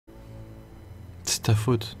c'est ta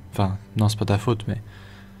faute. Enfin, non, c'est pas ta faute, mais...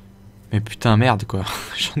 Mais putain, merde, quoi.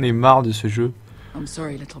 J'en ai marre de ce jeu. I'm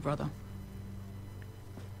sorry, little brother.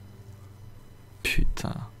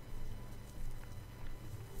 Putain.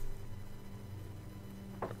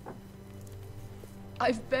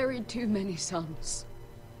 I've buried too many sons.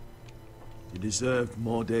 You deserved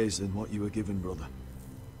more days than what you were given, brother.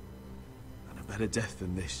 And a better death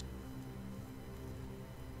than this.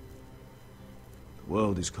 The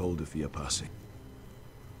world is colder for your passing.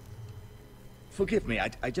 Forgive me,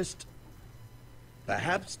 I just...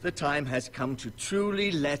 Perhaps the time has come to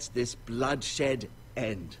truly let this bloodshed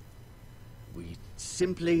end. We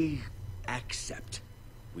simply accept.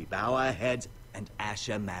 We bow our heads and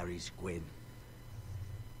Asher marries Gwyn.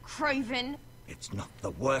 Craven! It's not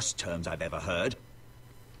the worst terms I've ever heard.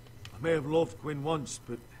 I may have loved Gwyn once,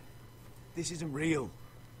 but this isn't real.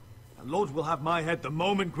 And Lord will have my head the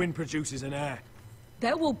moment Gwyn produces an heir.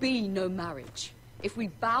 There will be no marriage. If we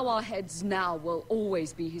bow our heads now, we'll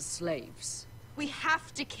always be his slaves. We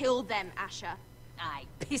have to kill them, Asher. Aye,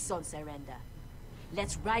 piss on surrender.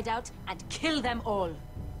 Let's ride out and kill them all.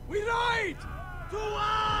 We ride! To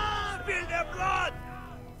arms! Spill their blood!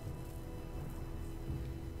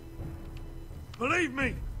 Believe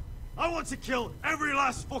me, I want to kill every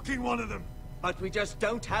last fucking one of them. But we just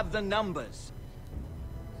don't have the numbers.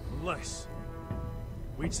 Unless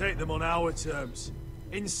we take them on our terms,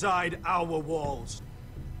 inside our walls.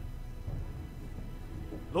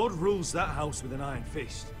 Lord rules that house with an iron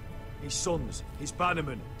fist. His sons, his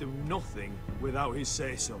bannermen, do nothing without his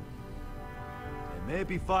say-so. There may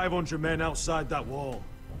be 500 men outside that wall.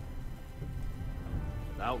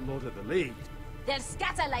 Without Lord at the lead... They'll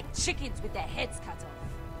scatter like chickens with their heads cut off.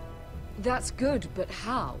 That's good, but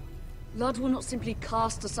how? Ludd will not simply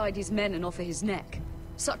cast aside his men and offer his neck.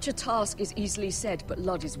 Such a task is easily said, but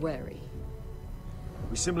Ludd is wary.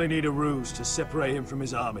 We simply need a ruse to separate him from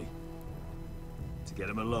his army. To get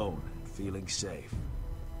him alone, feeling safe.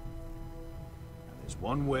 And there's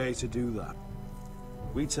one way to do that.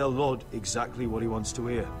 We tell Lord exactly what he wants to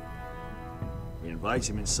hear. We invite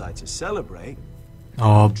him inside to celebrate.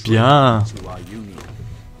 Oh, bien. To our union.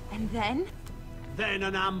 And then? Then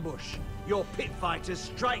an ambush. Your pit fighters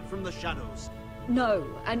strike from the shadows. No,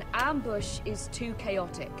 an ambush is too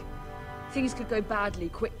chaotic. Things could go badly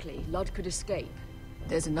quickly. Ludd could escape.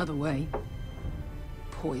 There's another way.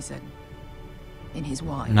 Poison. In his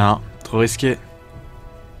wine. Non, trop risqué.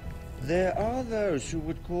 There are those who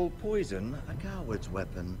would call poison a coward's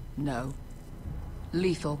weapon. No.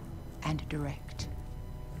 Lethal and direct.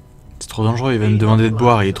 C'est trop dangereux, il va me demander de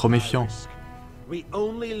boire, il est trop méfiant. We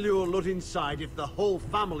only lure Ludd inside if the whole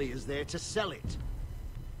family is there to sell it.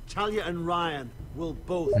 Talia and Ryan will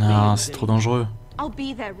both Non, c'est trop dangereux. I'll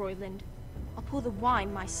be there, Royland. I'll pour the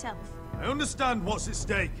wine myself. I understand what's at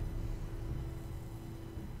stake.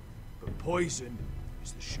 But poison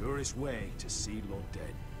is the surest way to see Lord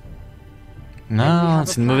dead. Non,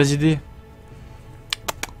 c'est une mauvaise idée.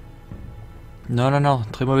 Non, non, non,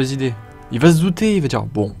 très mauvaise idée. Il va se douter, il va dire,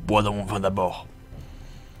 bon, bois dans mon vin d'abord.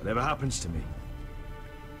 Whatever happens to me,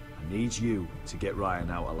 I need you to get Ryan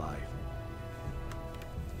out alive.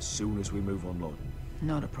 As soon as we move on, Lord.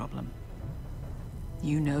 Not a problem.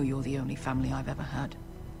 You know you're the only family I've ever had.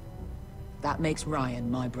 That makes Ryan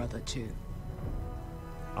my brother too.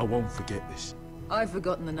 I won't forget this. I've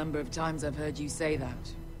forgotten the number of times I've heard you say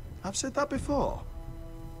that. I've said that before.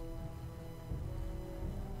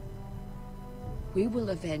 We will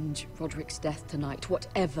avenge Roderick's death tonight,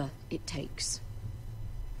 whatever it takes.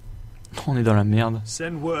 On est dans la merde.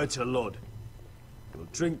 Send word to Lud. We'll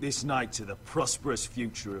drink this night to the prosperous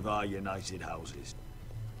future of our united houses.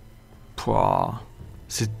 Pouah,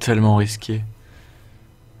 c'est tellement risqué.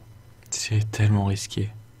 C'est tellement risqué.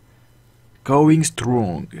 Going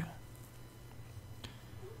strong.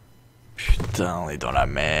 Putain, on est dans la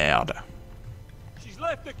merde. She's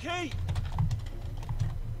left the key.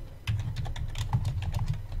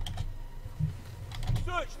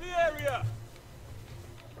 Search the area.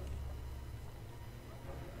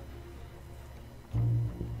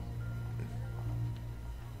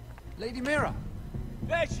 Lady Mira!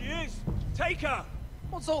 There she is. Take her.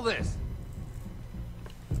 What's all this?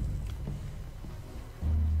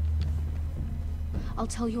 I'll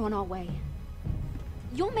tell you on our way.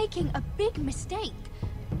 You're making a big mistake.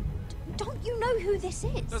 Don't you know who this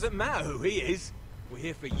is? Doesn't matter who he is. We're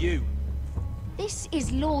here for you. This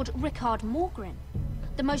is Lord Rickard Morgren,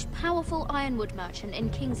 the most powerful ironwood merchant in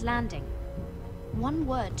King's Landing. One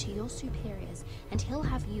word to your superiors, and he'll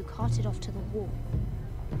have you carted off to the wall.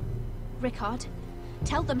 Rickard,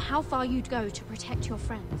 tell them how far you'd go to protect your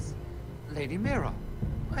friends. Lady Mira,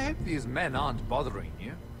 I hope these men aren't bothering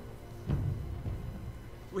you.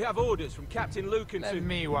 We have orders from Captain Lucan Let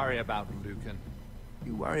me worry about Lucan.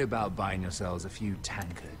 You worry about buying yourselves a few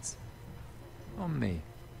tankards. On me.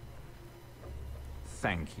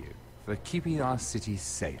 Thank you for keeping our city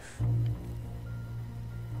safe.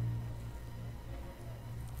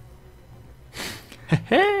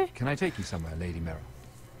 Can I take you somewhere, Lady Mira?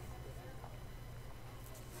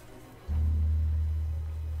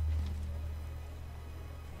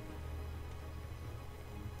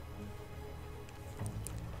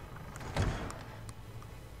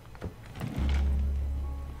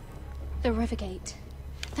 The river gate.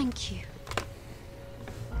 Thank you.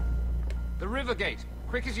 The river gate!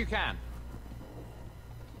 Quick as you can!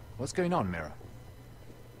 What's going on, Mira?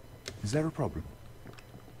 Is there a problem?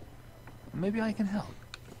 Maybe I can help.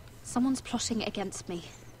 Someone's plotting against me.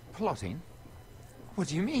 Plotting? What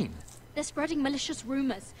do you mean? They're spreading malicious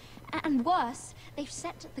rumors. And worse, they've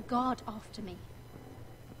set the guard after me.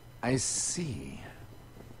 I see.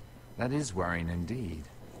 That is worrying indeed.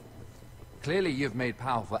 Clearly you've made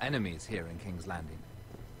powerful enemies here in King's Landing.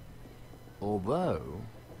 Although,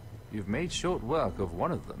 you've made short work of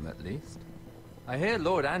one of them, at least. I hear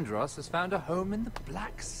Lord Andros has found a home in the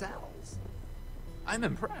Black Cells. I'm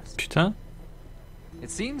impressed. Putain. It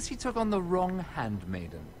seems he took on the wrong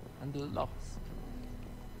handmaiden and lost.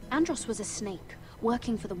 Andros was a snake,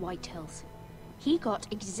 working for the White Hills. He got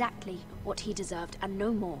exactly what he deserved, and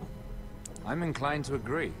no more. I'm inclined to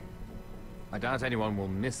agree. I doubt anyone will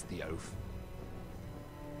miss the oath.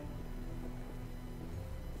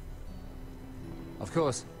 Of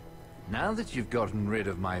course, now that you've gotten rid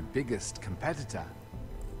of my biggest competitor,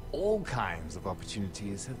 all kinds of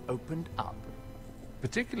opportunities have opened up.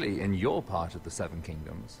 Particularly in your part of the Seven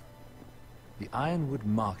Kingdoms. The Ironwood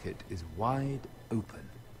market is wide open.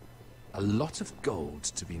 A lot of gold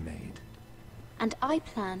to be made. And I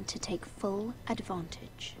plan to take full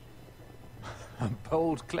advantage. A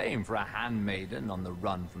bold claim for a handmaiden on the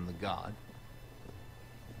run from the guard.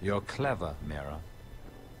 You're clever, Mira.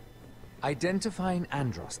 Identifying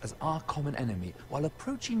Andros as our common enemy while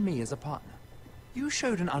approaching me as a partner. You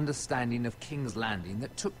showed an understanding of King's Landing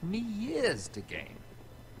that took me years to gain.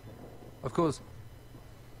 Of course,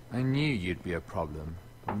 I knew you'd be a problem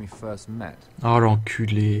when we first met. Oh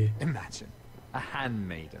l'enculé. Imagine a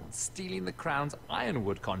handmaiden stealing the Crown's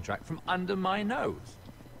Ironwood contract from under my nose.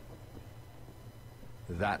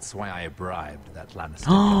 That's why I bribed that Lannister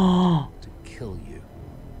to kill you.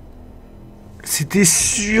 C'était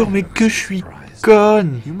sûr, mais que je suis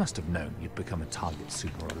conne. You must have known you'd become a target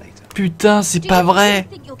sooner or later. Putain, c'est pas vrai. Do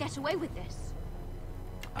you think you'll get away with this?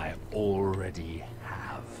 I already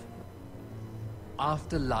have.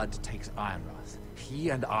 After Ludd takes Ironrath, he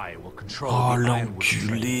and I will control the Ironwood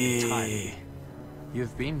trade entirely.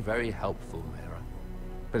 You've been very helpful, Mira.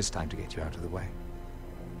 But it's time to get you out of the way.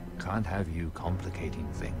 Can't have you complicating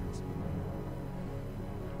things.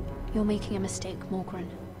 You're making a mistake, Morgren.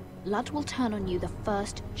 Ludd will turn on you the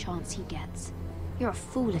first chance he gets. You're a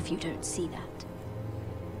fool if you don't see that.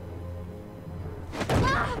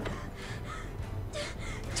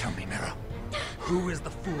 Tell me, Mira, who is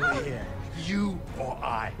the fool here? You or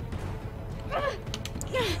I?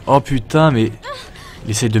 Oh putain, mais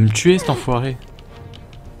il essaie de me tuer cet enfoiré.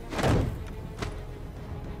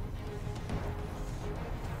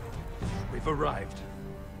 We've arrived.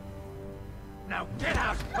 Now get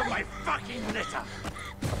out of my fucking litter!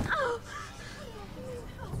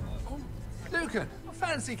 Lucan, I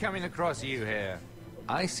fancy coming across you here.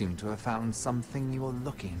 I seem to have found something you're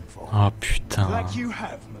looking for. Oh putain. Like you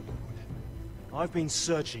have, my lord. I've been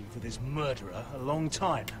searching for this murderer a long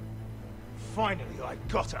time. Finally, I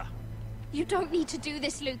got her. You don't need to do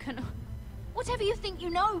this, Lucan. Whatever you think you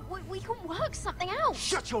know, we can work something out.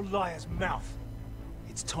 Shut your liar's mouth.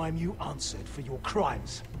 It's time you answered for your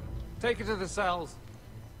crimes. Take her to the cells.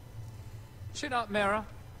 Chin up, Mira.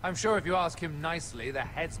 I'm sure if you ask him nicely, the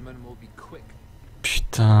headsman will be quick.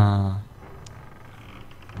 Putain.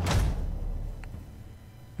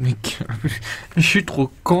 Mais je suis trop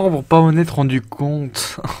con pour pas m'en être rendu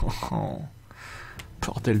compte.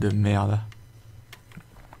 Bordel de merde.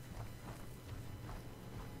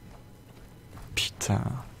 Putain.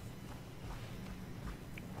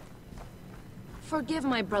 Forgive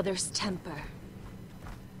my brother's temper.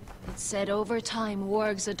 It's said over time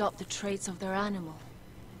wargs adopt the traits of their animal.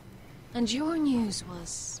 And your news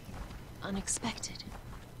was unexpected.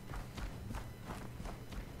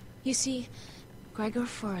 You see, Gregor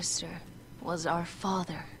Forrester was our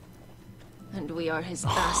father. And we are his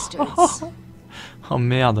bastards. Oh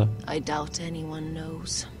merde. I doubt anyone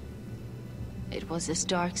knows. It was his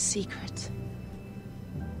dark secret.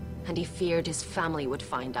 And he feared his family would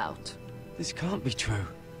find out. This can't be true.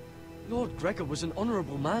 Lord Gregor was an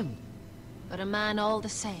honorable man. But a man all the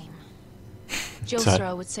same.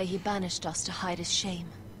 Josra would say he banished us to hide his shame.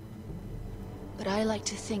 But I like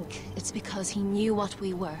to think it's because he knew what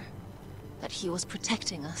we were, that he was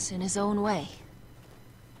protecting us in his own way.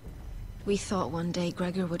 We thought one day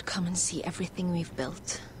Gregor would come and see everything we've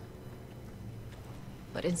built.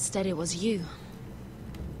 But instead it was you.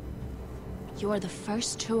 You are the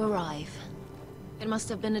first to arrive. It must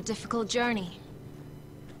have been a difficult journey.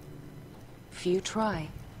 Few try,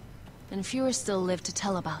 and fewer still live to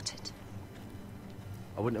tell about it.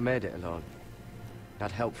 I wouldn't have made it alone. I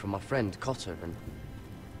had help from my friend Cotter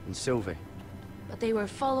and Sylvie. But they were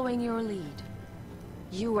following your lead.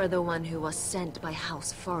 You were the one who was sent by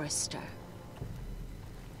House Forrester.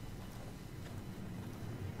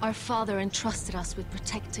 Our father entrusted us with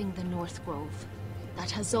protecting the North Grove.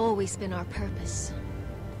 That has always been our purpose.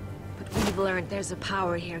 But we've learned there's a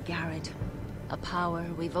power here, Garrett. A power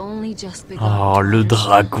we've only just begun. Oh, le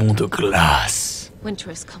dragon de glace. Winter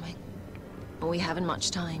is coming, but we haven't much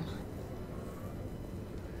time.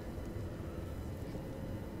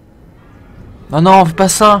 Non, non, fais pas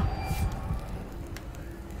ça.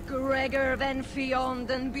 Gregor ven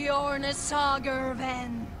fionden Bjorne sager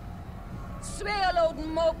ven.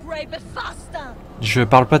 Svealoden mokre befasta. Je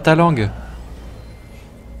parle pas ta langue.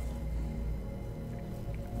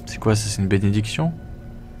 C'est quoi ça? C'est une bénédiction?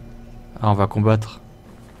 Ah, on va combattre.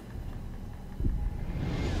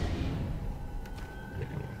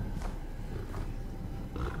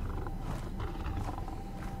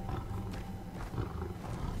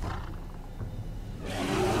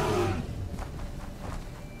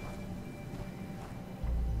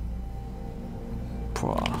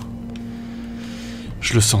 Pouah.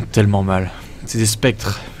 Je le sens tellement mal. C'est des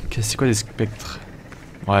spectres. C'est quoi des spectres?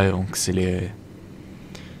 Ouais, donc c'est les...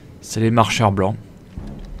 C'est les marcheurs blancs.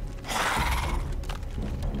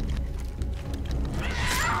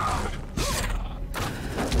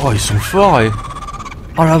 Oh, ils sont forts et...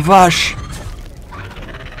 Oh la vache!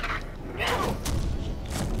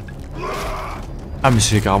 Ah mais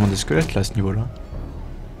c'est carrément des squelettes là à ce niveau-là.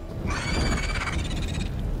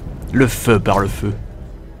 Le feu par le feu.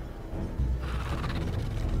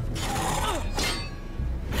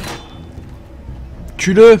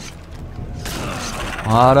 Tue-le!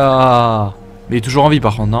 Voilà! Mais il est toujours en vie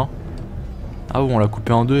par contre, non? Ah bon, on l'a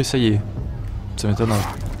coupé en deux et ça y est. Ça m'étonnerait.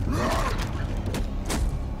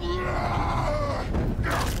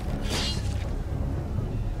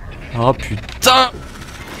 Oh putain!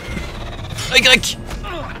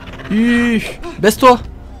 Y! Baisse-toi!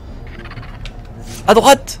 À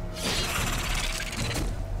droite!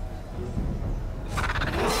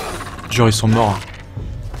 Genre ils sont morts.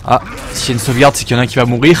 Ah, s'il y a une sauvegarde, c'est qu'il y en a un qui va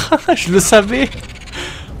mourir. Je le savais!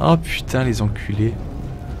 Oh putain, les enculés.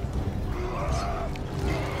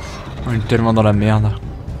 On est tellement dans la merde.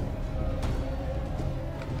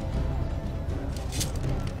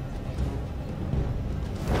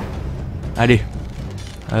 Allez.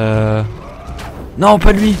 Non,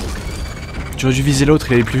 pas lui. J'aurais dû viser l'autre,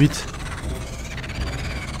 il allait plus vite.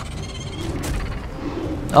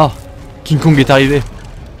 Oh, King Kong est arrivé.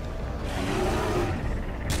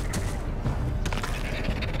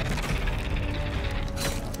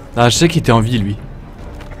 Ah, je sais qu'il était en vie, lui.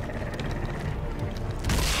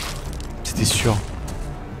 C'était sûr.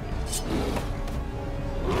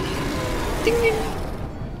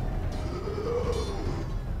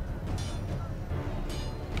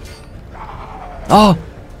 Oh!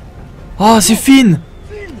 Oh, c'est Finn!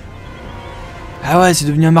 Ah ouais, c'est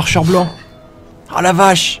devenu un marcheur blanc. Oh la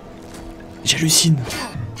vache! J'hallucine.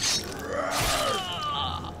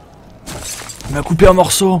 Il m'a coupé en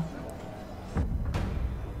morceaux.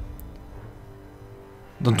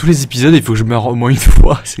 Dans tous les épisodes, il faut que je meure au moins une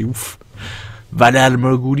fois. C'est ouf. Valal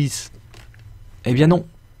Morgulis. Eh bien non.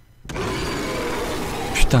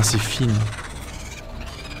 Putain, c'est Finn.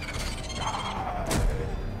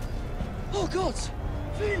 Oh God,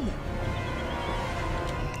 Finn.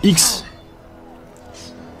 X.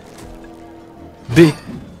 B.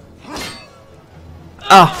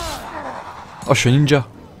 A. Oh, je suis un ninja.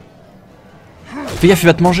 Fais gaffe, il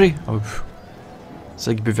va te manger. Oh, c'est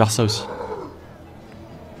vrai qu'il peut faire ça aussi.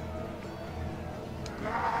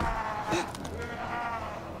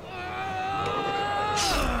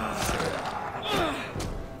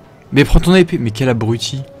 Mais prends ton épée. Mais quel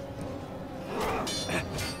abruti.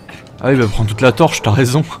 Ah oui, il va prendre toute la torche, t'as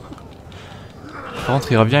raison. Par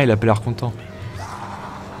contre, il revient, il a pas l'air content.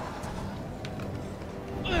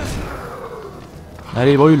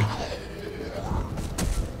 Allez, brûle.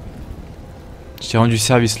 Je t'ai rendu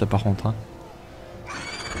service là par contre. Hein.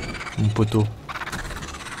 Mon poteau.